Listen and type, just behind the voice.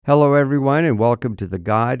Hello, everyone, and welcome to the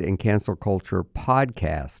God and Cancel Culture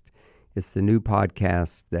podcast. It's the new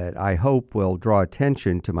podcast that I hope will draw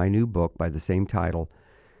attention to my new book by the same title,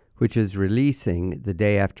 which is releasing the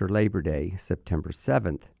day after Labor Day, September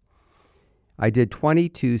 7th. I did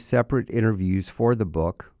 22 separate interviews for the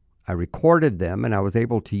book. I recorded them, and I was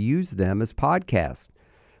able to use them as podcasts.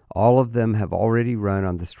 All of them have already run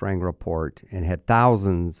on the Strang Report and had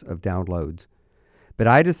thousands of downloads. But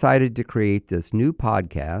I decided to create this new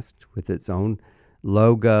podcast with its own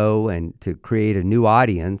logo and to create a new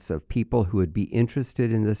audience of people who would be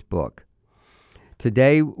interested in this book.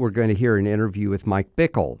 Today, we're going to hear an interview with Mike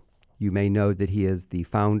Bickle. You may know that he is the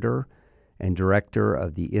founder and director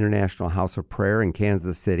of the International House of Prayer in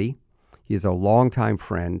Kansas City. He is a longtime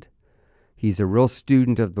friend. He's a real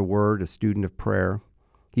student of the Word, a student of prayer.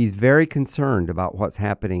 He's very concerned about what's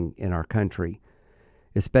happening in our country,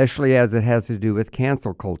 especially as it has to do with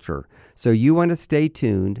cancel culture. So you want to stay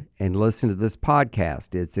tuned and listen to this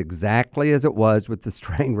podcast. It's exactly as it was with the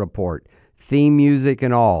Strang Report, theme music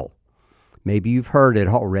and all. Maybe you've heard it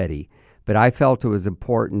already, but I felt it was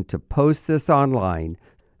important to post this online.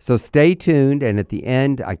 So stay tuned, and at the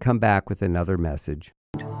end, I come back with another message.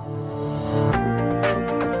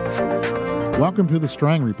 Welcome to the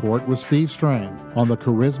Strang Report with Steve Strang on the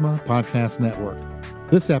Charisma Podcast Network.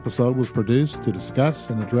 This episode was produced to discuss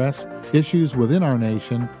and address issues within our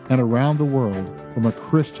nation and around the world from a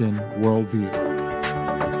Christian worldview.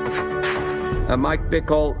 Mike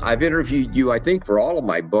Bickle, I've interviewed you, I think, for all of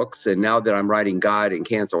my books, and now that I'm writing God and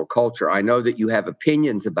Cancel Culture, I know that you have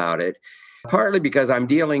opinions about it, partly because I'm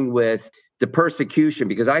dealing with the persecution,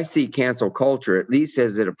 because I see cancel culture, at least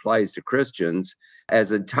as it applies to Christians,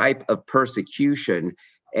 as a type of persecution.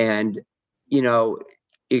 And,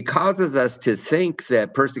 it causes us to think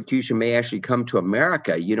that persecution may actually come to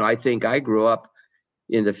America. I think I grew up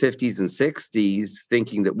in the 50s and 60s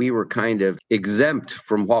thinking that we were kind of exempt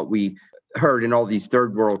from what we heard in all these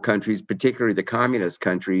third world countries, particularly the communist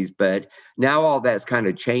countries. But now all that's kind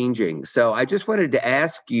of changing. So I just wanted to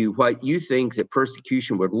ask you what you think that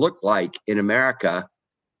persecution would look like in America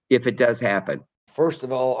if it does happen. First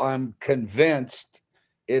of all, I'm convinced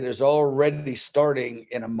it is already starting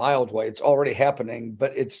in a mild way. It's already happening,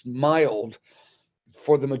 but it's mild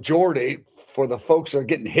for the majority. For the folks that are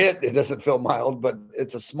getting hit, it doesn't feel mild, but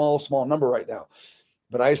it's a small number right now.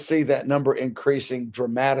 But I see that number increasing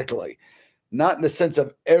dramatically, not in the sense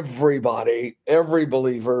of everybody, every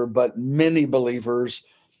believer, but many believers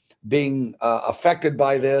being affected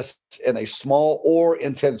by this in a small or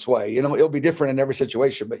intense way. It'll be different in every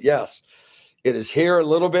situation, but yes, it is here a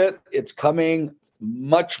little bit. It's coming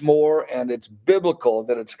much more, and it's biblical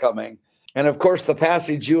that it's coming. And of course, the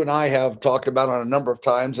passage you and I have talked about on a number of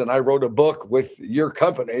times, and I wrote a book with your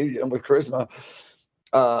company and with Charisma,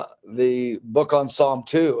 the book on Psalm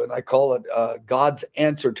 2, and I call it God's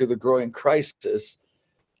Answer to the Growing Crisis.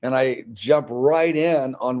 And I jump right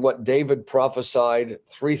in on what David prophesied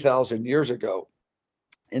 3,000 years ago.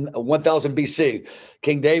 In 1000 BC,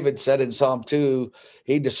 King David said in Psalm 2,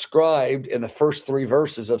 he described in the first three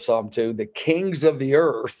verses of Psalm 2, the kings of the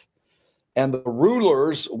earth and the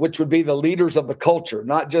rulers, which would be the leaders of the culture,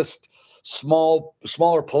 not just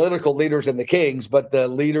smaller political leaders and the kings, but the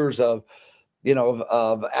leaders of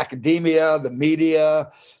academia, the media,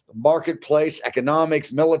 the marketplace,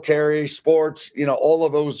 economics, military, sports, all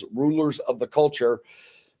of those rulers of the culture.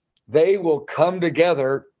 They will come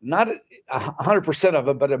together, not 100% of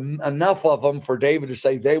them, but enough of them for David to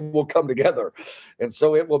say they will come together. And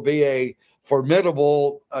so it will be a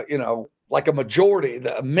formidable, like a majority,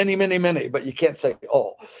 many, but you can't say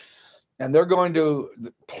all. And they're going to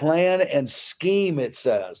plan and scheme, it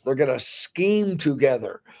says. They're going to scheme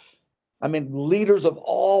together. I mean, leaders from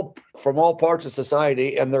all parts of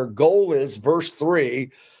society, and their goal is, verse 3,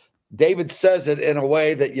 David says it in a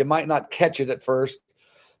way that you might not catch it at first.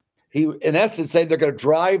 He, in essence, saying they're going to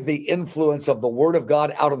drive the influence of the Word of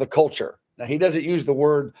God out of the culture. Now, he doesn't use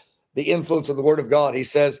the influence of the Word of God. He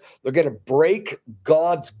says they're going to break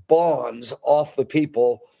God's bonds off the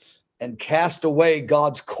people and cast away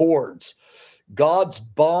God's cords. God's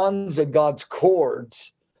bonds and God's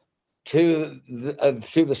cords to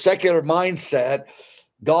the secular mindset.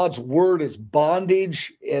 God's Word is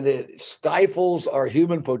bondage, and it stifles our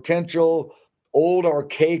human potential. Old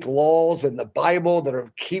archaic laws in the Bible that are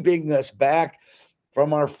keeping us back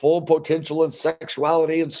from our full potential in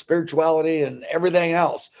sexuality and spirituality and everything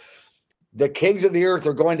else. The kings of the earth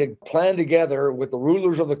are going to plan together with the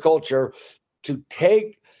rulers of the culture to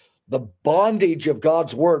take the bondage of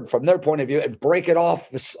God's word from their point of view and break it off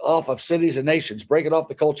of cities and nations, break it off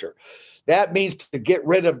the culture. That means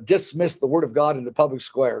to dismiss the word of God in the public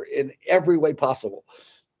square in every way possible.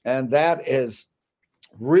 And that is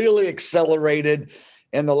really accelerated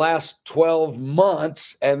in the last 12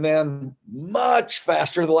 months and then much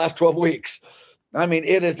faster the last 12 weeks. I mean,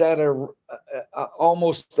 it is at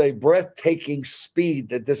almost a breathtaking speed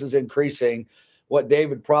that this is increasing what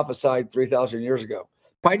David prophesied 3,000 years ago.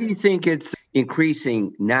 Why do you think it's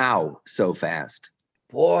increasing now so fast?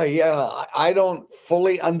 Boy, yeah, I don't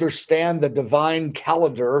fully understand the divine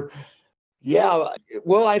calendar. Yeah,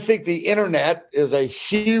 well, I think the internet is a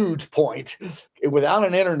huge point. Without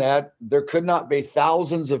an internet, there could not be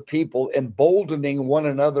thousands of people emboldening one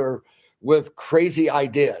another with crazy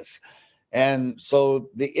ideas. And so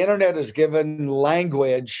the internet has given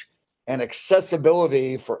language and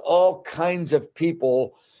accessibility for all kinds of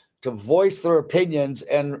people to voice their opinions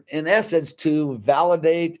and, in essence, to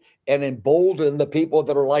validate and embolden the people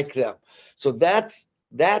that are like them. So that's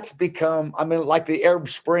become, I mean, like the Arab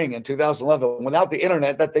Spring in 2011. Without the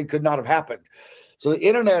internet, that thing could not have happened. So the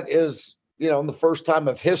internet is, in the first time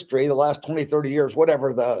of history, the last 20, 30 years,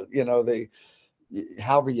 whatever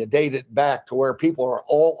however you date it back, to where people are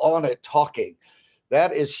all on it talking.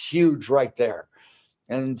 That is huge right there.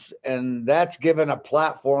 And that's given a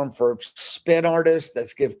platform for spin artists,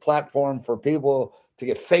 that's given platform for people to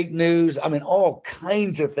get fake news. I mean, all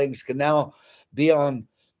kinds of things can now be on.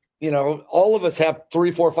 All of us have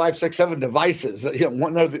 3, 4, 5, 6, 7 devices,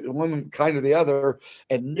 one kind or the other,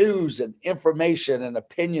 and news and information and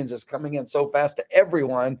opinions is coming in so fast to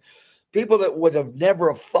everyone. People that would have never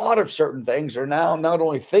have thought of certain things are now not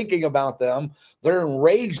only thinking about them, they're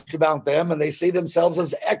enraged about them, and they see themselves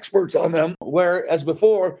as experts on them, whereas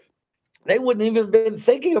before, they wouldn't even have been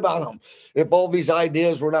thinking about them if all these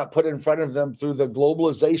ideas were not put in front of them through the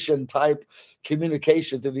globalization type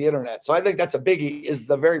communication through the internet. So I think that's a biggie, is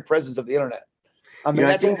the very presence of the internet. I mean,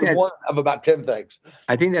 that's only one of about 10 things.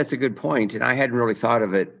 I think that's a good point, and I hadn't really thought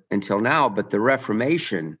of it until now, but the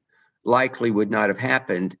Reformation likely would not have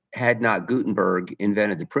happened had not Gutenberg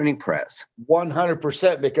invented the printing press.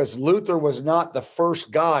 100%, because Luther was not the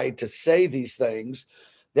first guy to say these things.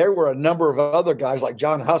 There were a number of other guys like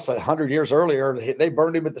John Huss 100 years earlier. They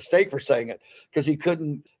burned him at the stake for saying it because he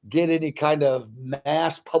couldn't get any kind of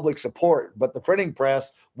mass public support. But the printing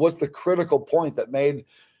press was the critical point that made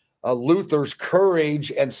Luther's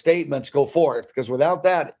courage and statements go forth, because without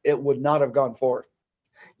that, it would not have gone forth.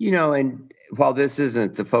 And while this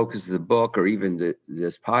isn't the focus of the book or even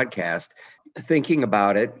this podcast, thinking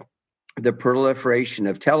about it, the proliferation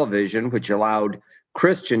of television, which allowed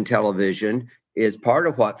Christian television, is part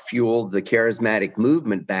of what fueled the charismatic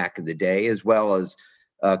movement back in the day, as well as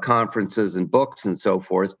conferences and books and so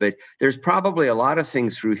forth. But there's probably a lot of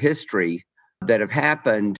things through history that have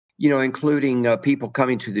happened, including people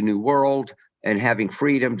coming to the New World and having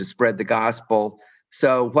freedom to spread the gospel.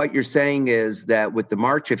 So what you're saying is that with the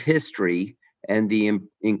march of history and the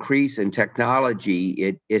increase in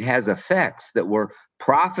technology, it has effects that were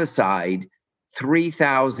prophesied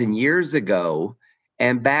 3,000 years ago.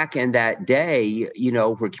 And back in that day,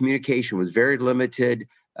 where communication was very limited,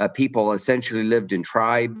 people essentially lived in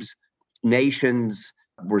tribes, nations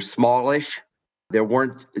were smallish. There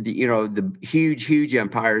weren't, the huge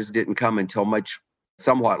empires didn't come until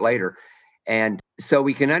somewhat later. And so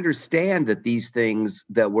we can understand that these things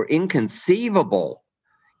that were inconceivable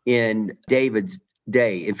in David's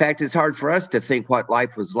day. In fact, it's hard for us to think what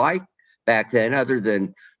life was like back then, other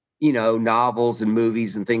than, novels and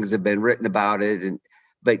movies and things have been written about it.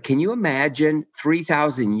 But can you imagine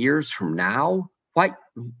 3,000 years from now? What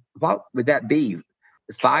would that be?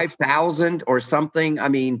 5,000 or something? I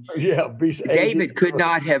mean, yeah, David could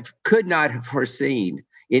not have foreseen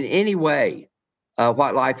in any way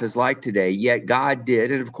what life is like today, yet God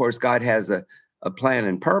did. And of course, God has a plan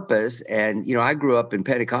and purpose. And, I grew up in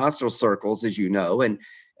Pentecostal circles, as you know,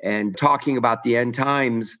 and talking about the end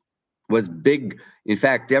times was big. In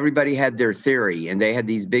fact, everybody had their theory, and they had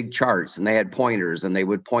these big charts, and they had pointers, and they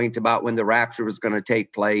would point about when the rapture was going to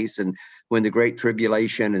take place and when the Great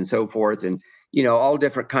Tribulation and so forth. And, all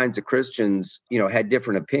different kinds of Christians, had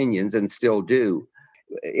different opinions and still do.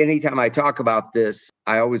 Anytime I talk about this,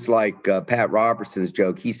 I always like Pat Robertson's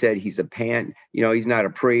joke. He said he's a he's not a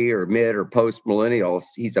pre or mid or post millennial.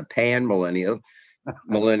 He's a pan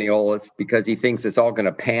millennialist because he thinks it's all going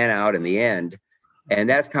to pan out in the end. And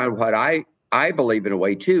that's kind of what I believe in a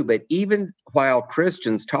way too. But even while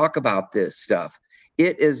Christians talk about this stuff,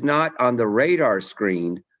 it is not on the radar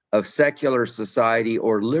screen of secular society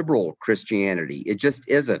or liberal Christianity. It just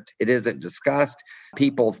isn't. It isn't discussed.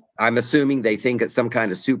 People, I'm assuming they think it's some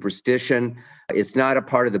kind of superstition. It's not a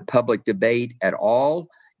part of the public debate at all.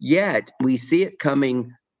 Yet we see it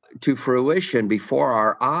coming to fruition before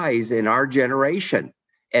our eyes in our generation.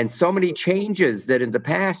 And so many changes that in the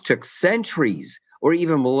past took centuries or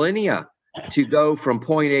even millennia to go from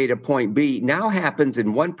point A to point B now happens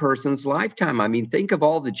in one person's lifetime. I mean, think of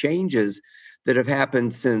all the changes that have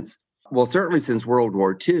happened since, well, certainly since World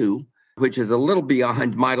War II, which is a little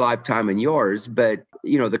beyond my lifetime and yours, but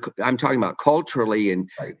I'm talking about culturally and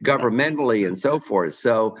governmentally and so forth.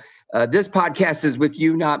 So this podcast is with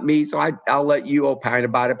you, not me. So I'll let you opine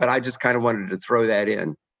about it, but I just kind of wanted to throw that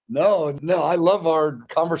in. No, I love our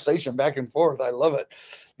conversation back and forth. I love it.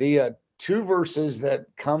 The two verses that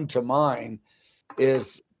come to mind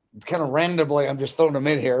is kind of randomly, I'm just throwing them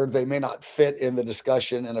in here. They may not fit in the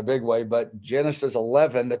discussion in a big way, but Genesis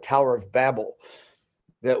 11, the Tower of Babel,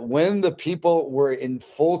 that when the people were in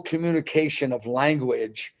full communication of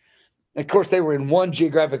language, of course, they were in one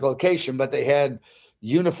geographic location, but they had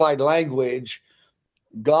unified language.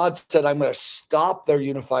 God said, I'm going to stop their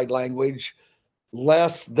unified language,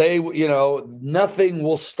 lest they, nothing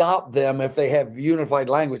will stop them if they have unified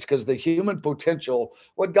language, because the human potential,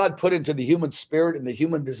 what God put into the human spirit and the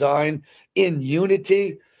human design in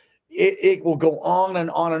unity, it will go on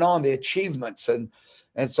and on and on, the achievements. And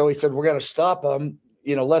so he said, we're going to stop them,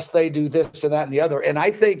 lest they do this and that and the other. And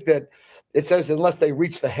I think that it says, unless they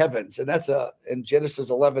reach the heavens, and that's in Genesis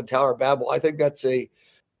 11, Tower of Babel. I think that's a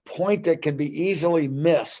point that can be easily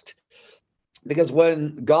missed, because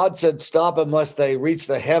when God said, stop unless they reach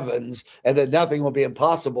the heavens and that nothing will be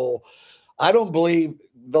impossible, I don't believe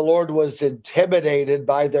the Lord was intimidated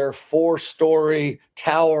by their 4-story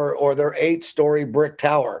tower or their 8-story brick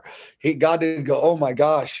tower. God didn't go, oh my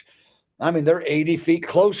gosh, I mean, they're 80 feet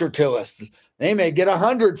closer to us. They may get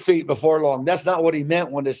 100 feet before long. That's not what he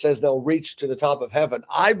meant when it says they'll reach to the top of heaven.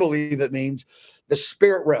 I believe it means the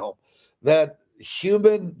spirit realm, that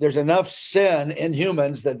there's enough sin in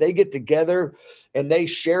humans that they get together and they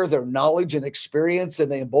share their knowledge and experience,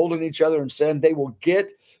 and they embolden each other in sin. They will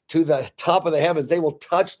get to the top of the heavens. They will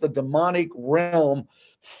touch the demonic realm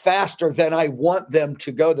faster than I want them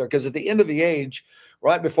to go there. Because at the end of the age,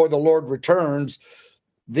 right before the Lord returns,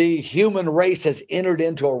 the human race has entered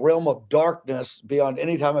into a realm of darkness beyond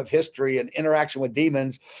any time of history and interaction with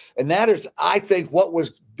demons. And that is, I think, what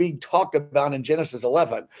was being talked about in Genesis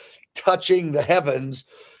 11, touching the heavens.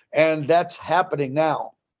 And that's happening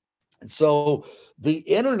now. And so the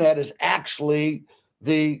internet is actually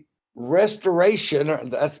the restoration,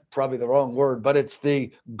 that's probably the wrong word, but it's the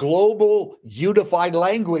global unified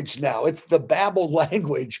language now. It's the Babel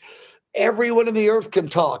language. Everyone in the earth can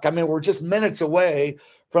talk. I mean, we're just minutes away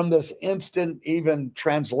from this instant even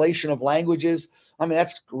translation of languages. I mean,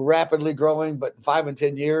 that's rapidly growing, but in 5 and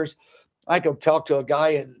 10 years, I could talk to a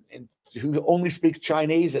guy who only speaks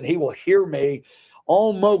Chinese, and he will hear me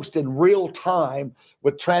almost in real time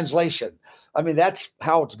with translation. I mean, that's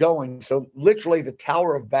how it's going. So literally the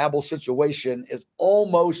Tower of Babel situation is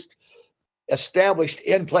almost established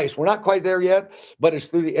in place. We're not quite there yet, but it's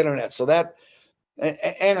through the internet. So that,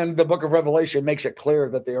 and the book of Revelation makes it clear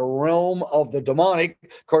that the realm of the demonic,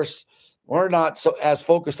 of course, we're not so as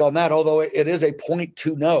focused on that, although it is a point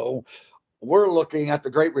to know. We're looking at the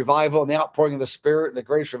great revival and the outpouring of the Spirit and the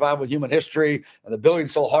greatest revival in human history and the billion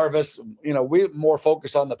soul harvest. We more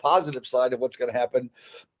focus on the positive side of what's going to happen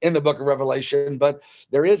in the book of Revelation. But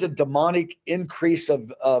there is a demonic increase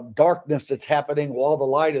of darkness that's happening while the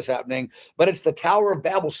light is happening. But it's the Tower of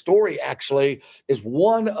Babel story, actually, is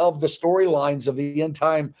one of the storylines of the end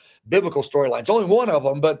time biblical storylines. Only one of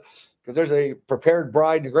them, but because there's a prepared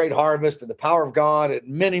bride and a great harvest and the power of God and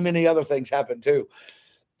many, many other things happen too.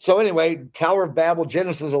 So anyway, Tower of Babel,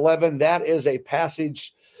 Genesis 11, that is a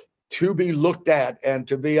passage to be looked at and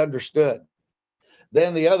to be understood.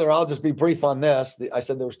 Then the other, I'll just be brief on this. I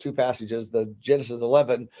said there was 2 passages, the Genesis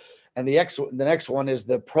 11, and the next one is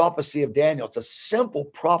the prophecy of Daniel. It's a simple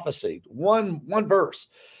prophecy, one verse,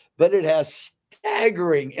 but it has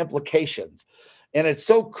staggering implications. And it's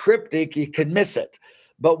so cryptic, you can miss it.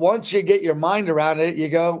 But once you get your mind around it, you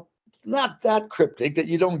go, not that cryptic that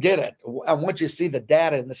you don't get it. And once you see the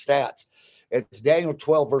data and the stats, it's Daniel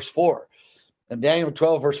 12, verse 4. And Daniel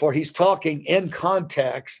 12, verse 4, he's talking in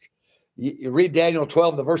context. You read Daniel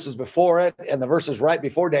 12, the verses before it, and the verses right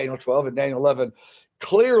before Daniel 12 and Daniel 11,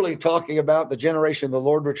 clearly talking about the generation the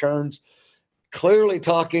Lord returns, clearly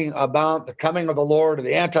talking about the coming of the Lord and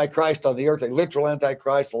the Antichrist on the earth, a literal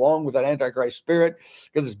Antichrist, along with an Antichrist spirit,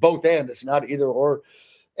 because it's both and, it's not either or.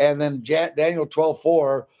 And then Daniel 12,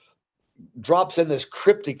 4, drops in this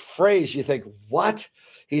cryptic phrase. You think, what?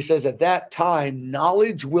 He says, at that time,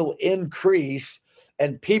 knowledge will increase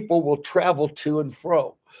and people will travel to and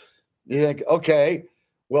fro. You think, okay,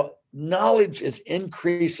 well, knowledge is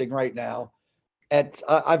increasing right now.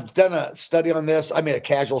 I've done a study on this. I mean, a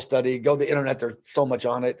casual study. Go to the internet. There's so much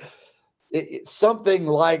on it. Something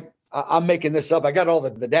like, I'm making this up. I got all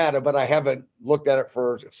the data, but I haven't looked at it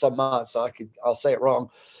for some months, so I'll say it wrong.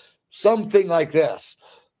 Something like this: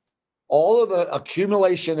 all of the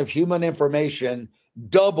accumulation of human information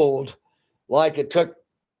doubled, like it took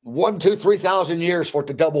 1, 2, 3,000 years for it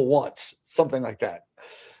to double once, something like that.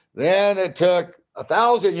 Then it took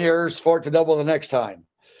 1,000 years for it to double the next time.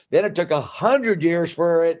 Then it took 100 years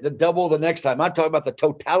for it to double the next time. I'm talking about the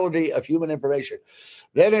totality of human information.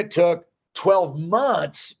 Then it took 12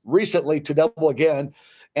 months recently to double again.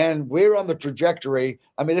 And we're on the trajectory.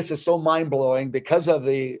 I mean, this is so mind-blowing because of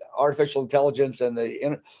the artificial intelligence and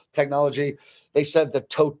the technology. They said the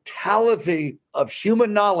totality of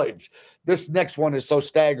human knowledge. This next one is so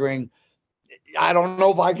staggering. I don't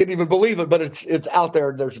know if I can even believe it, but it's out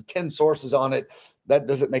there. There's 10 sources on it. That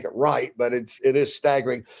doesn't make it right, but it is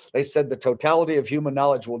staggering. They said the totality of human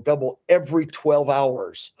knowledge will double every 12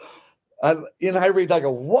 hours. I read, I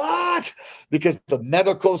go, what? Because the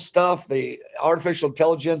medical stuff, the artificial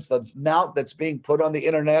intelligence, the amount that's being put on the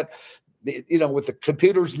internet, with the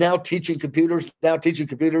computers now teaching computers,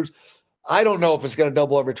 I don't know if it's going to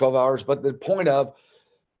double every 12 hours, but the point of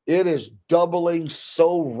it is doubling,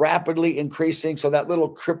 so rapidly increasing. So that little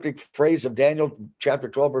cryptic phrase of Daniel chapter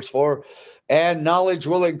 12, verse 4, and knowledge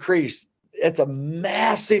will increase. It's a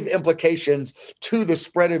massive implications to the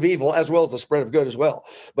spread of evil as well as the spread of good as well.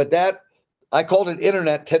 But that, I called it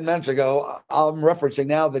internet 10 minutes ago. I'm referencing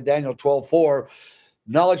now the Daniel 12:4,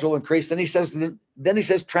 knowledge will increase. Then he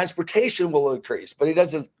says transportation will increase, but he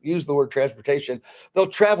doesn't use the word transportation. They'll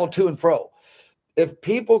travel to and fro. If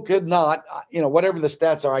people could not, whatever the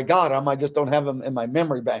stats are, I got them. I just don't have them in my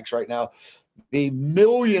memory banks right now. The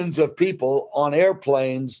millions of people on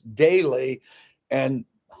airplanes daily and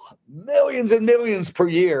millions per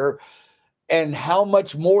year, and how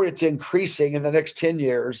much more it's increasing in the next 10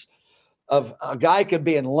 years. Of a guy could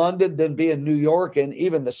be in London, then be in New York, and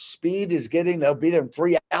even the speed is they'll be there in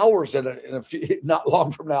 3 hours in a few, not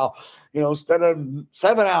long from now, instead of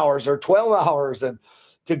 7 hours or 12 hours. And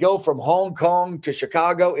to go from Hong Kong to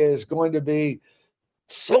Chicago is going to be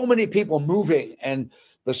so many people moving, and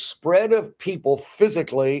the spread of people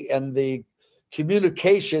physically and the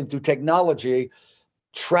communication through technology,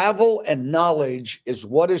 travel and knowledge is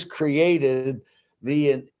what has created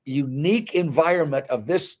the unique environment of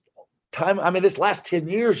this time. I mean, this last 10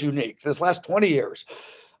 years unique, this last 20 years.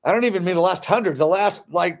 I don't even mean the last 100, the last,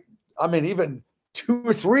 even 2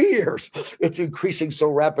 or 3 years, it's increasing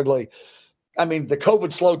so rapidly. I mean, the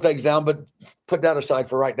COVID slowed things down, but put that aside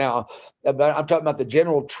for right now. I'm talking about the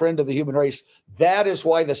general trend of the human race. That is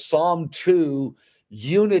why the Psalm 2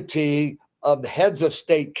 unity of the heads of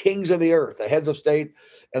state, kings of the earth, the heads of state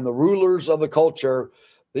and the rulers of the culture,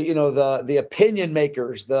 the opinion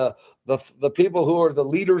makers, the people who are the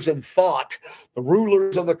leaders in thought, the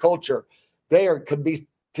rulers of the culture, can be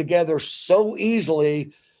together so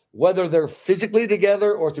easily, whether they're physically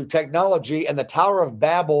together or through technology. And the Tower of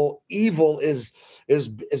Babel, evil is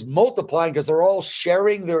multiplying because they're all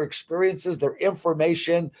sharing their experiences, their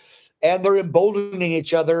information, and they're emboldening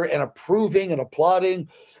each other and approving and applauding.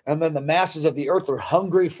 And then the masses of the earth are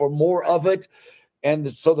hungry for more of it.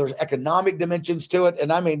 And so there's economic dimensions to it.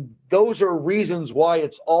 And I mean, those are reasons why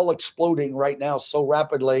it's all exploding right now so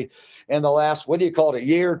rapidly in the last, whether you call it a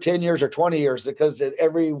year, 10 years, or 20 years, because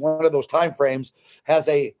every one of those timeframes has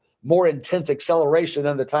a more intense acceleration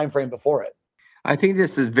than the time frame before it. I think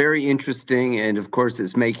this is very interesting. And of course,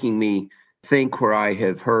 it's making me think where I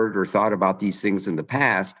have heard or thought about these things in the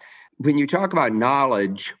past. When you talk about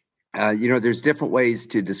knowledge, there's different ways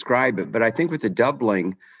to describe it. But I think with the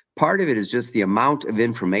doubling, part of it is just the amount of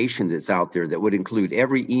information that's out there that would include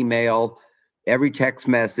every email, every text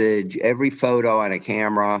message, every photo on a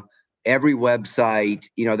camera, every website.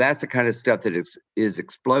 That's the kind of stuff that is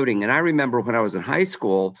exploding. And I remember when I was in high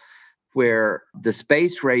school, where the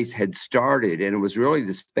space race had started, and it was really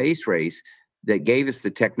the space race that gave us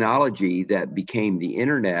the technology that became the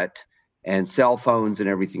internet and cell phones and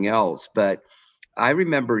everything else. But I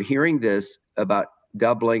remember hearing this about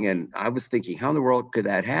doubling, and I was thinking, how in the world could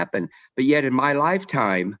that happen? But yet in my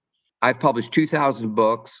lifetime, I've published 2,000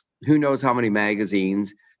 books, who knows how many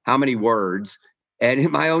magazines, how many words, and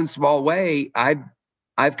in my own small way,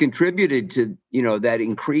 I've contributed to that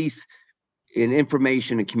increase in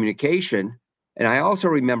information and communication. And I also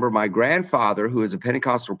remember my grandfather, who is a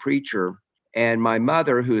Pentecostal preacher, and my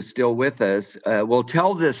mother, who is still with us, will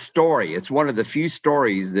tell this story. It's one of the few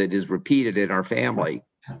stories that is repeated in our family,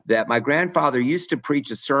 that my grandfather used to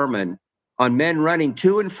preach a sermon on men running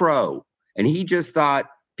to and fro. And he just thought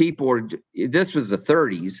this was the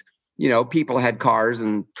 30s, people had cars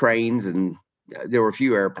and trains, and there were a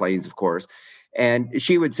few airplanes, of course. And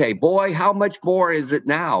she would say, boy, how much more is it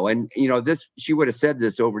now? And, she would have said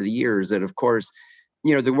this over the years. And of course,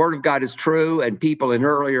 the word of God is true, and people in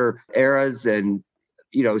earlier eras and,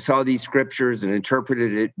 saw these scriptures and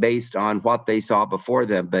interpreted it based on what they saw before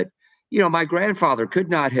them. But, my grandfather could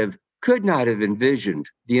not have envisioned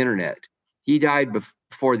the internet. He died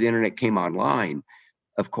before the internet came online,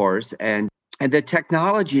 of course. And the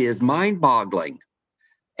technology is mind-boggling.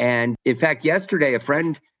 And in fact, yesterday,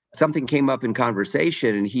 something came up in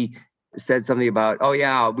conversation, and he said something about, oh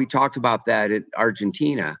yeah, we talked about that in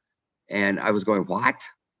Argentina. And I was going, what?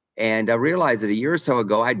 And I realized that a year or so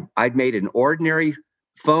ago, I'd made an ordinary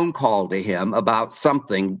phone call to him about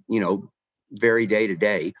something, very day to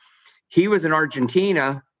day. He was in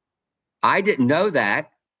Argentina. I didn't know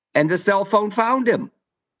that. And the cell phone found him.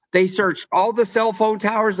 They searched all the cell phone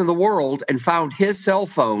towers in the world and found his cell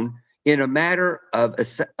phone in a matter of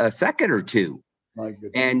a second or two. My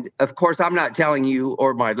goodness. And of course, I'm not telling you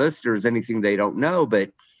or my listeners anything they don't know,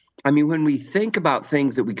 but I mean, when we think about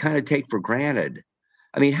things that we kind of take for granted,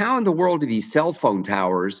 I mean, how in the world do these cell phone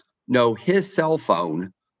towers know his cell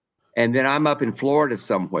phone? And then I'm up in Florida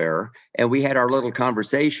somewhere, and we had our little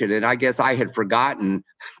conversation. And I guess I had forgotten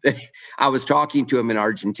that I was talking to him in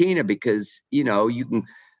Argentina because, you can,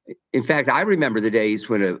 in fact, I remember the days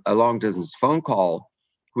when a long distance phone call,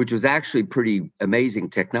 which was actually pretty amazing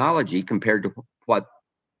technology compared to what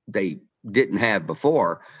they didn't have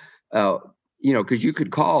before, because you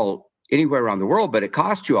could call anywhere around the world, but it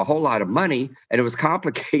cost you a whole lot of money, and it was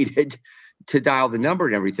complicated to dial the number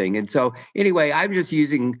and everything. And so anyway, I'm just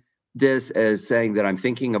using this as saying that I'm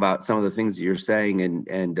thinking about some of the things that you're saying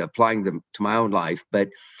and applying them to my own life. But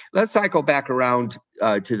let's cycle back around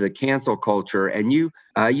to the cancel culture. And you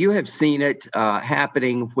have seen it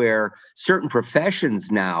happening where certain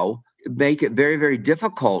professions now make it very, very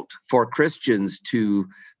difficult for Christians to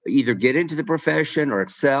either get into the profession or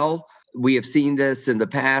excel. We have seen this in the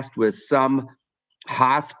past with some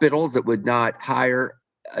hospitals that would not hire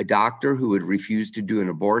a doctor who would refuse to do an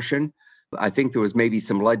abortion. I think there was maybe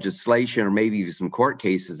some legislation or maybe even some court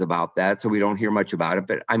cases about that, so we don't hear much about it.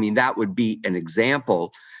 But I mean, that would be an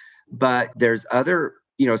example. But there's other,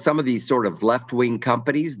 some of these sort of left-wing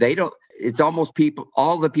companies, it's almost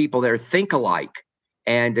all the people there think alike.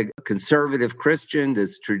 And a conservative Christian,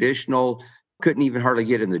 this traditional, couldn't even hardly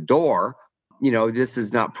get in the door. This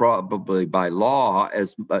is not probably by law,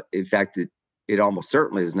 in fact, it almost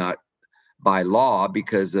certainly is not by law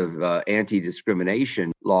because of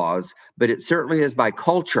anti-discrimination laws, but it certainly is by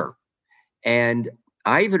culture. And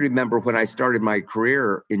I even remember when I started my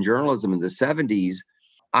career in journalism in the 70s,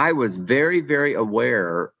 I was very, very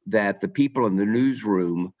aware that the people in the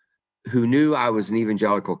newsroom who knew I was an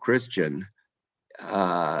evangelical Christian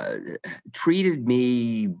treated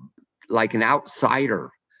me like an outsider.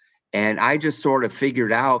 And I just sort of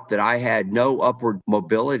figured out that I had no upward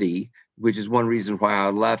mobility, which is one reason why I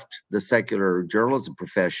left the secular journalism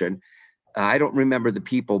profession. I don't remember the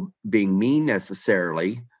people being mean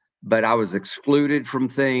necessarily, but I was excluded from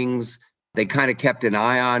things. They kind of kept an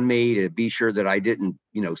eye on me to be sure that I didn't,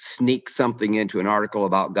 sneak something into an article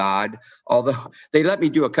about God. Although they let me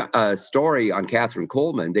do a story on Catherine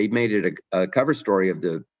Coleman. They made it a cover story of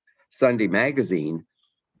the Sunday magazine.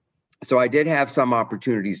 So I did have some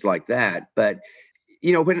opportunities like that. But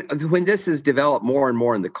when this has developed more and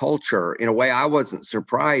more in the culture, in a way, I wasn't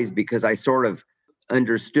surprised because I sort of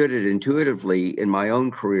understood it intuitively in my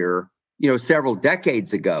own career, several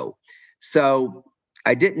decades ago. So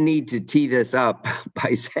I didn't need to tee this up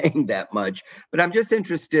by saying that much, but I'm just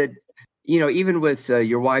interested, even with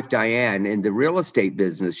your wife, Diane, in the real estate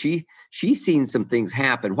business, she's seen some things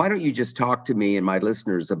happen. Why don't you just talk to me and my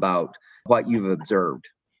listeners about what you've observed?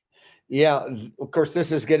 Yeah, of course,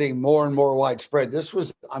 this is getting more and more widespread. This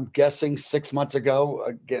was, I'm guessing, 6 months ago.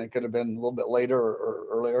 Again, it could have been a little bit later or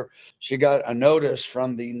earlier. She got a notice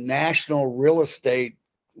from the National Real Estate,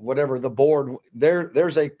 whatever the board.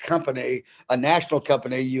 There's a company, a national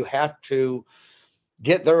company. You have to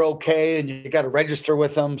get their okay, and you got to register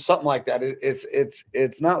with them, something like that.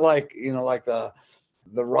 It's not like like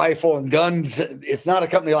the rifle and guns. It's not a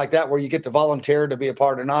company like that where you get to volunteer to be a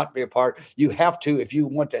part or not be a part. You have to, if you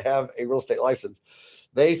want to have a real estate license.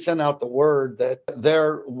 They sent out the word that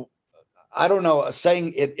they're, I don't know,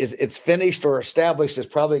 saying it's finished or established is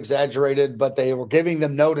probably exaggerated, but they were giving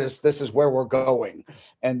them notice, this is where we're going.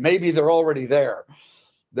 And maybe they're already there.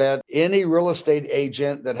 That any real estate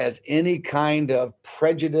agent that has any kind of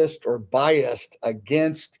prejudiced or biased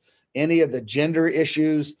against any of the gender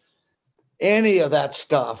issues, any of that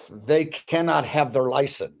stuff, they cannot have their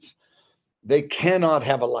license. they cannot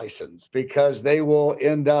have a license because they will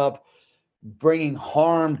end up bringing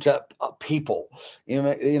harm to people.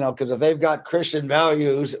 Because if they've got Christian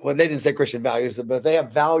values, well, they didn't say Christian values, but if they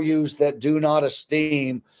have values that do not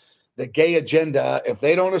esteem the gay agenda, if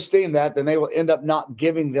they don't esteem that, then they will end up not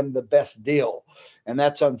giving them the best deal. And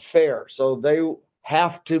that's unfair. So they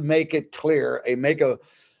have to make it clear, make a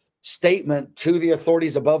statement to the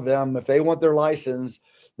authorities above them, if they want their license,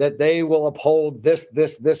 that they will uphold this,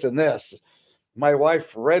 and this. My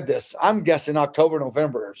wife read this, I'm guessing October,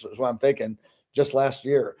 November is what I'm thinking, just last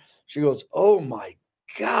year. She goes, oh my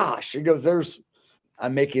gosh. She goes,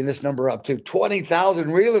 I'm making this number up too, 20,000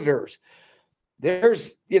 realtors.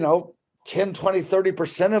 There's, 10, 20,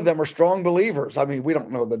 30% of them are strong believers. I mean, we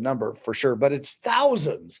don't know the number for sure, but it's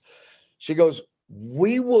thousands. She goes,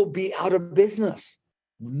 we will be out of business.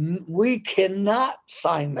 We cannot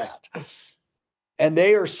sign that. And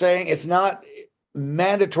they are saying it's not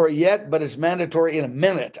mandatory yet, but it's mandatory in a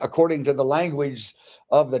minute, according to the language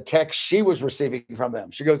of the text she was receiving from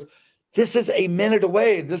them. She goes, this is a minute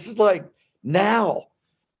away. This is like now.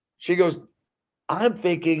 She goes, I'm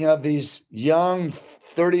thinking of these young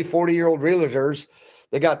 30, 40-year-old realtors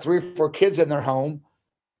that got 3 or 4 kids in their home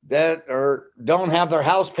that don't have their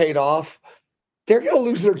house paid off. They're going to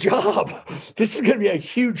lose their job. This is going to be a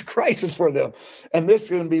huge crisis for them. And this is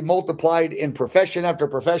going to be multiplied in profession after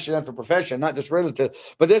profession after profession, not just relative.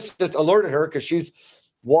 But this just alerted her because she's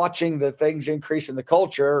watching the things increase in the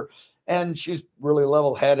culture. And she's really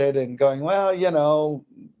level-headed and going, well,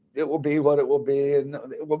 it will be what it will be, and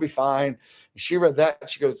it will be fine. She read that.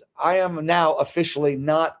 She goes, I am now officially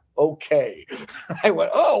not okay. I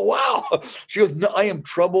went, oh, wow. She goes, no, I am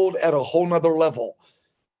troubled at a whole nother level.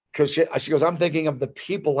 Because she goes, I'm thinking of the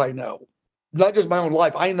people I know, not just my own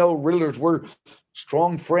life. I know realtors were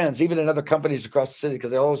strong friends, even in other companies across the city,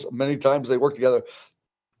 because many times they work together.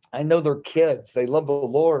 I know their kids. They love the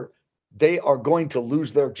Lord. They are going to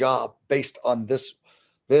lose their job based on this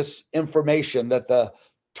information that the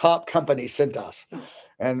top company sent us.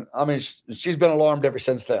 And I mean, she's been alarmed ever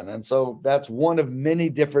since then. And so that's one of many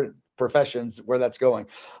different professions where that's going.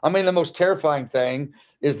 I mean, the most terrifying thing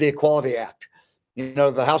is the Equality Act.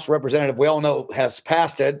 The House Representative, we all know, has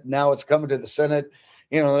passed it. Now it's coming to the Senate,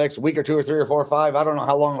 the next week or 2 or 3 or 4 or 5. I don't know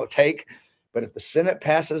how long it'll take. But if the Senate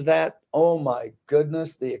passes that, oh my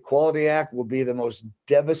goodness, the Equality Act will be the most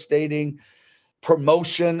devastating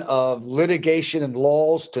promotion of litigation and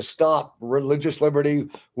laws to stop religious liberty,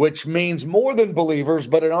 which means more than believers.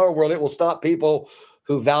 But in our world, it will stop people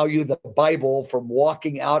who value the Bible from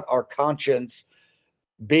walking out our conscience,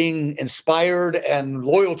 being inspired and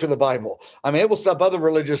loyal to the Bible. I mean, it will stop other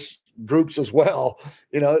religious groups as well.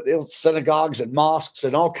 Synagogues and mosques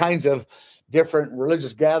and all kinds of different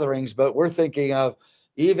religious gatherings. But we're thinking of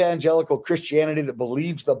evangelical Christianity that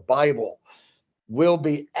believes the Bible will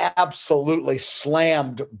be absolutely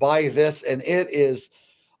slammed by this. And it is,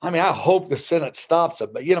 I mean, I hope the Senate stops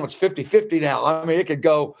it, but it's 50-50 now. I mean, it could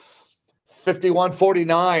go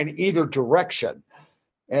 51-49 either direction.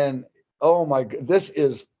 And oh my God, this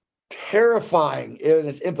is terrifying in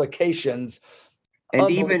its implications.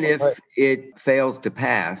 And even if it fails to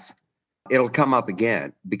pass, it'll come up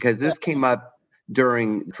again, because this came up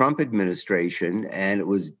during the Trump administration and it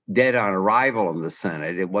was dead on arrival in the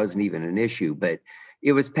Senate. It wasn't even an issue, but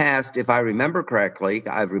it was passed, if I remember correctly,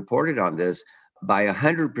 I've reported on this, by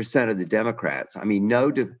 100% of the Democrats. I mean,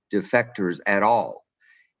 no defectors at all.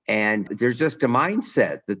 And there's just a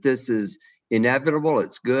mindset that this is inevitable.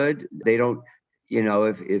 It's good. They don't,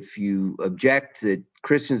 if you object that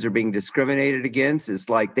Christians are being discriminated against, it's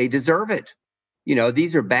like they deserve it.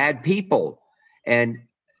 These are bad people. And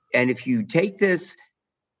if you take this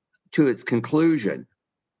to its conclusion,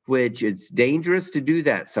 which it's dangerous to do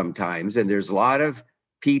that sometimes, and there's a lot of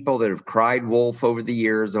people that have cried wolf over the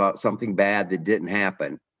years about something bad that didn't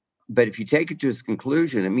happen. But if you take it to its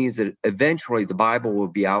conclusion, it means that eventually the Bible will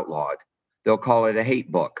be outlawed. They'll call it a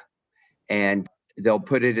hate book. And they'll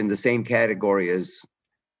put it in the same category as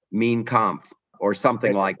Mein Kampf or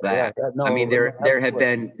something like that. Yeah, no, I mean, there have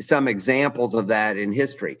been some examples of that in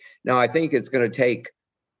history. Now, I think it's going to take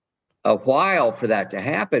a while for that to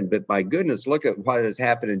happen, but my goodness, look at what has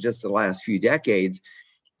happened in just the last few decades.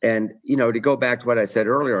 And, to go back to what I said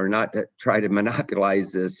earlier, not to try to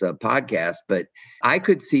monopolize this podcast, but I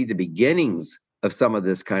could see the beginnings of some of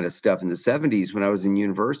this kind of stuff in the 70s when I was in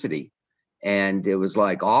university. And it was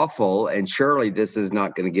like awful. And surely this is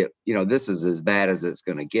not going to get, this is as bad as it's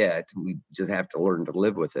going to get. We just have to learn to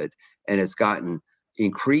live with it. And it's gotten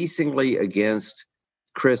increasingly against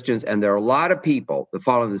Christians. And there are a lot of people that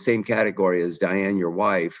fall in the same category as Diane, your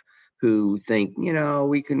wife, who think,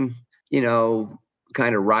 we can,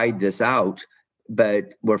 kind of ride this out,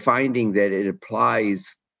 but we're finding that it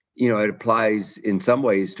applies in some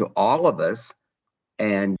ways to all of us.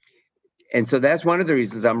 And so that's one of the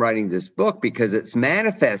reasons I'm writing this book, because it's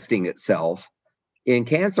manifesting itself in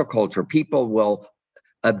cancel culture. People will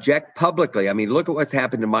object publicly. I mean, look at what's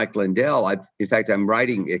happened to Mike Lindell. In fact, I'm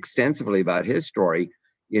writing extensively about his story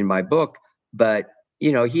in my book. But,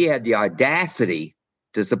 he had the audacity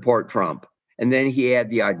to support Trump. And then he had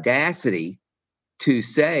the audacity to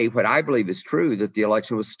say what I believe is true, that the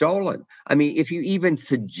election was stolen. I mean, if you even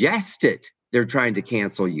suggest it, they're trying to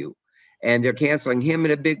cancel you. And they're canceling him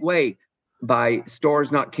in a big way by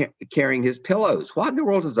stores not carrying his pillows. What in the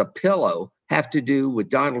world does a pillow have to do with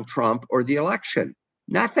Donald Trump or the election?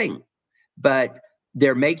 Nothing. But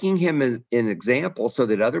they're making him an example so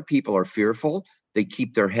that other people are fearful. They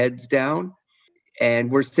keep their heads down.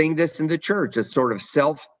 And we're seeing this in the church, a sort of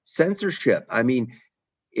self-censorship. I mean,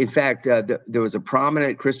 in fact, there was a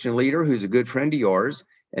prominent Christian leader who's a good friend of yours,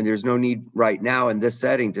 and there's no need right now in this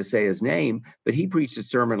setting to say his name, but he preached a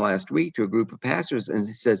sermon last week to a group of pastors, and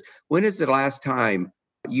he says, when is the last time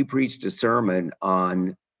you preached a sermon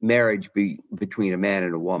on marriage between a man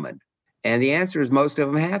and a woman? And the answer is most of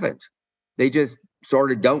them haven't. They just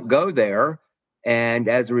sort of don't go there, and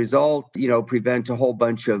as a result, prevent a whole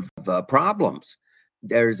bunch of problems.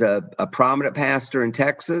 There's a prominent pastor in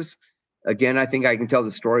Texas. Again, I think I can tell the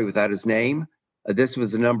story without his name. This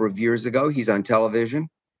was a number of years ago. He's on television.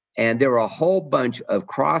 And there were a whole bunch of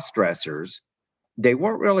cross-dressers. They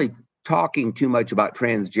weren't really talking too much about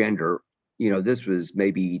transgender. This was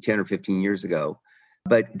maybe 10 or 15 years ago.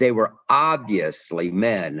 But they were obviously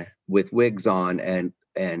men with wigs on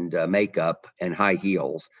and makeup and high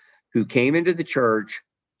heels who came into the church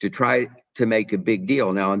to try to make a big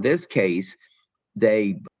deal. Now, in this case,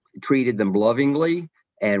 they treated them lovingly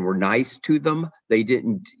and were nice to them. They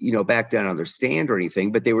didn't, back down on their stand or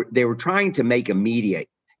anything, but they were trying to make a media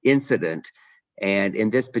incident. And in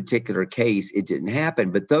this particular case, it didn't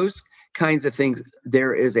happen. But those kinds of things,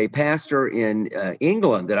 there is a pastor in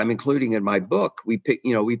England that I'm including in my book. We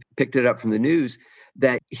picked it up from the news,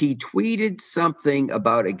 that he tweeted something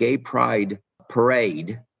about a gay pride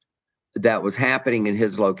parade that was happening in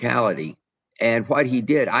his locality. And what he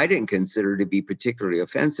did, I didn't consider to be particularly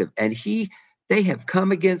offensive. And they have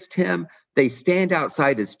come against him. They stand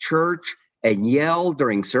outside his church and yell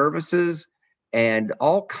during services and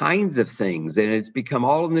all kinds of things. And it's become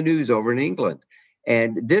all in the news over in England.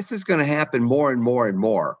 And this is going to happen more and more and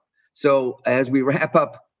more. So as we wrap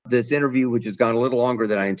up this interview, which has gone a little longer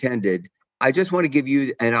than I intended, I just want to give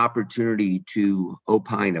you an opportunity to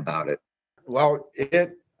opine about it. Well,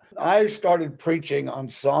 I started preaching on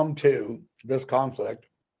Psalm 2, this conflict.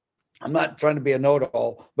 I'm not trying to be a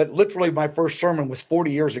know-it-all, but literally my first sermon was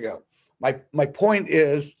 40 years ago. My point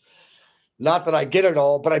is not that I get it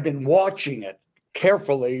all, but I've been watching it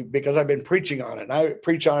carefully because I've been preaching on it. And I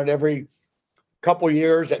preach on it every couple of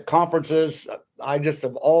years at conferences. I just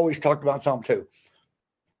have always talked about Psalm 2.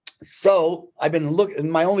 So I've been looking,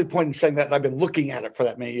 my only point in saying that, I've been looking at it for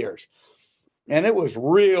that many years. And it was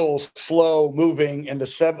real slow moving in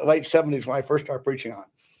the late 70s when I first started preaching on it.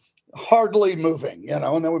 Hardly moving,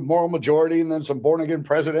 and then with moral majority and then some born again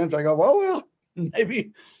presidents. I go, well,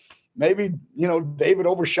 maybe, David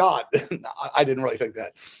overshot. I didn't really think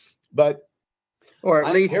that, but. Or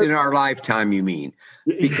at least in our lifetime, you mean,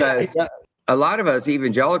 because a lot of us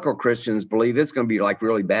evangelical Christians believe it's going to be like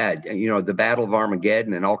really bad, the Battle of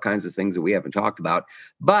Armageddon and all kinds of things that we haven't talked about,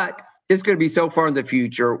 but it's going to be so far in the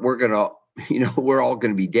future. We're all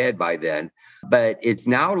going to be dead by then, but it's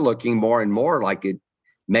now looking more and more like it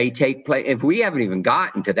may take place. If we haven't even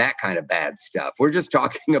gotten to that kind of bad stuff, we're just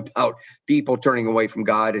talking about people turning away from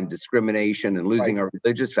God and discrimination and losing our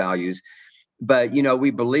religious values. But,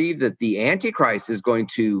 we believe that the Antichrist is going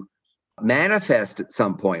to manifest at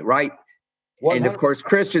some point, right? 100%. And of course,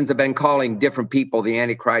 Christians have been calling different people the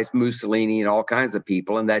Antichrist, Mussolini, and all kinds of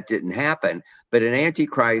people, and that didn't happen. But an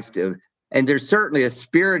Antichrist, and there's certainly a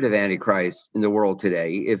spirit of Antichrist in the world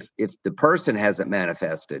today, if the person hasn't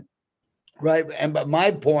manifested. Right. But my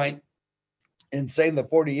point in saying the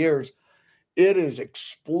 40 years, it has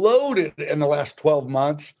exploded in the last 12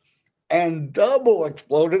 months and double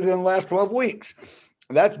exploded in the last 12 weeks.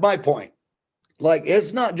 That's my point. Like,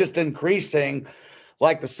 it's not just increasing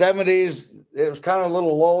like the 70s. It was kind of a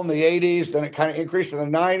little low in the 80s. Then it kind of increased in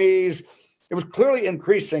the 90s. It was clearly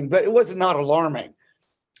increasing, but it was not alarming.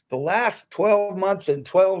 The last 12 months and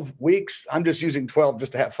 12 weeks, I'm just using 12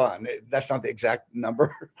 just to have fun. That's not the exact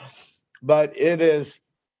number. But it is,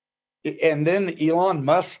 and then Elon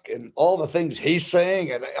Musk and all the things he's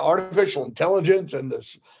saying, and artificial intelligence, and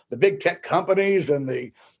the big tech companies, and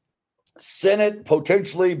the Senate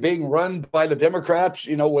potentially being run by the Democrats,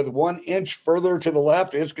 with 1 inch further to the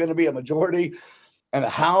left, it's going to be a majority, and the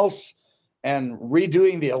House, and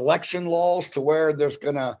redoing the election laws to where there's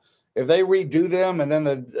going to, if they redo them and then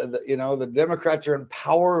the Democrats are in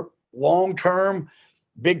power long term,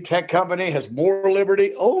 big tech company has more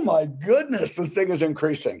liberty. Oh my goodness, this thing is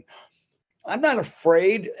increasing. I'm not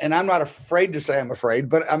afraid, and I'm not afraid to say I'm afraid,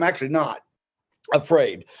 but I'm actually not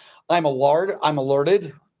afraid. I'm alerted,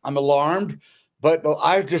 I'm alarmed, but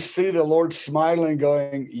I just see the Lord smiling,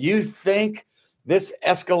 going, you think this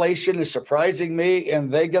escalation is surprising me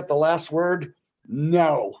and they get the last word?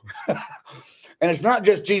 No. And it's not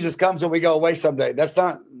just Jesus comes and we go away someday. That's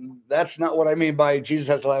not what I mean by Jesus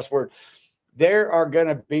has the last word. There are going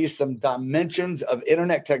to be some dimensions of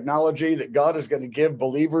internet technology that God is going to give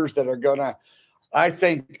believers that are going to, I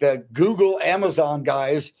think the Google, Amazon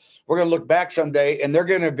guys, we're going to look back someday and they're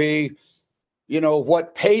going to be,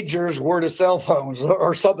 what pagers were to cell phones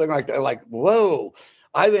or something like that. Like, whoa,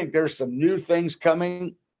 I think there's some new things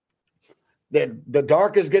coming. The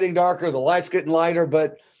dark is getting darker, the light's getting lighter,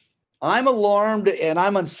 but I'm alarmed and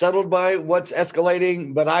I'm unsettled by what's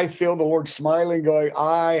escalating, but I feel the Lord smiling, going,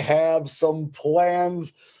 I have some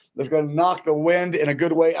plans that's going to knock the wind in a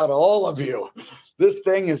good way out of all of you. This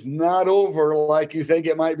thing is not over like you think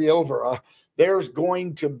it might be over. There's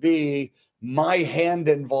going to be my hand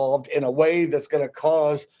involved in a way that's going to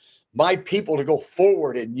cause my people to go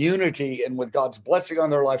forward in unity and with God's blessing on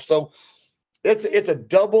their life. So it's a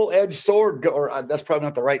double-edged sword, or that's probably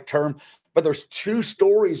not the right term, but there's two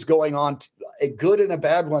stories going on, a good and a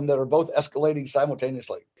bad one, that are both escalating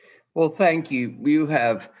simultaneously. Well, thank you. You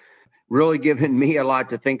have really given me a lot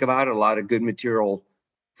to think about, a lot of good material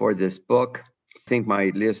for this book. I think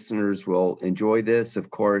my listeners will enjoy this. Of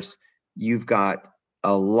course, you've got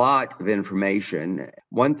a lot of information.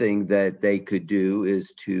 One thing that they could do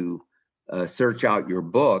is to search out your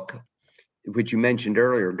book, which you mentioned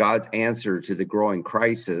earlier, God's Answer to the Growing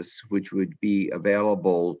Crisis, which would be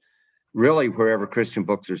available really wherever Christian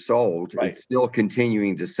books are sold. Right. It's still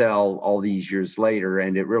continuing to sell all these years later,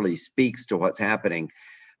 and it really speaks to what's happening.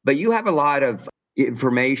 But you have a lot of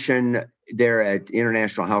information there at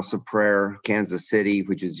International House of Prayer, Kansas City,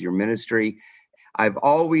 which is your ministry. I've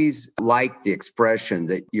always liked the expression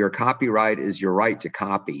that your copyright is your right to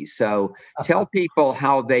copy. So tell people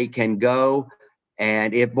how they can go.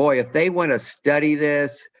 And if they want to study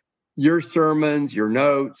this, your sermons, your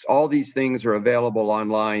notes, all these things are available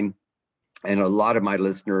online. And a lot of my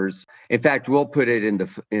listeners, in fact, we'll put it in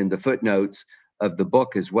the footnotes of the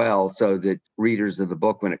book as well, so that readers of the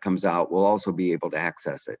book, when it comes out, will also be able to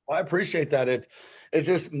access it. I appreciate that. It's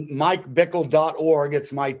just MikeBickle.org.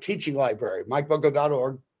 It's my teaching library,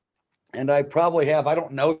 MikeBickle.org. And I probably have, I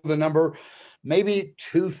don't know the number, maybe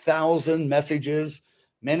 2,000 messages.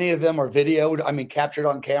 Many of them are videoed, captured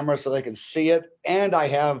on camera so they can see it. And I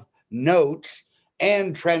have notes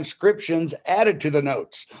and transcriptions added to the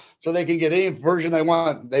notes so they can get any version they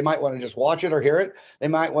want. They might want to just watch it or hear it. They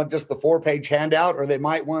might want just the 4-page handout, or they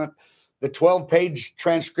might want the 12-page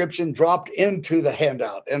transcription dropped into the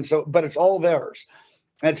handout. And so, but it's all theirs.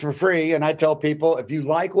 And it's for free. And I tell people, if you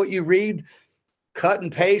like what you read, cut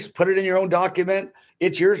and paste, put it in your own document.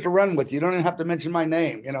 It's yours to run with. You don't even have to mention my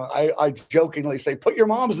name. I jokingly say, put your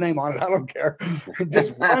mom's name on it. I don't care.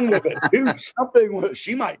 Just run with it. Do something with it.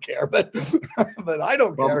 She might care, but I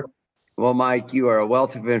don't care. Well, Mike, you are a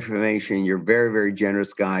wealth of information. You're a very, very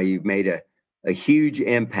generous guy. You've made a huge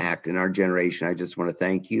impact in our generation. I just want to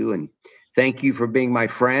thank you, and thank you for being my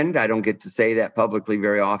friend. I don't get to say that publicly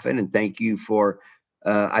very often. And thank you for,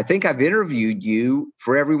 I think I've interviewed you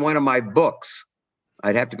for every one of my books.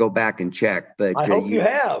 I'd have to go back and check, but I hope you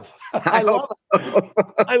have. I love.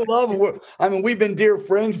 We've been dear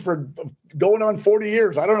friends for going on 40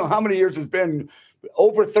 years. I don't know how many years it's been,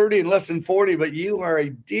 over 30 and less than 40, but you are a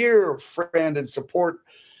dear friend and support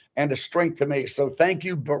and a strength to me. So thank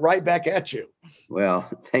you, but right back at you. Well,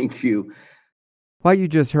 thank you. What you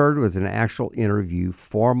just heard was an actual interview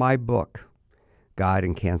for my book, God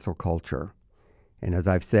and Cancel Culture. And as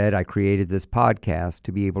I've said, I created this podcast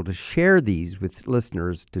to be able to share these with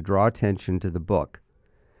listeners to draw attention to the book.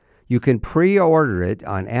 You can pre-order it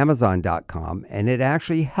on Amazon.com, and it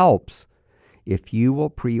actually helps if you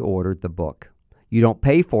will pre-order the book. You don't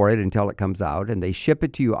pay for it until it comes out, and they ship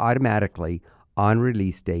it to you automatically on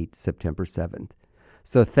release date, September 7th.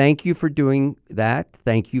 So thank you for doing that.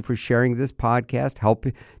 Thank you for sharing this podcast, help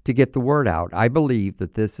to get the word out. I believe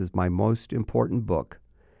that this is my most important book,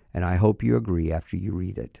 and I hope you agree after you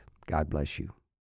read it. God bless you.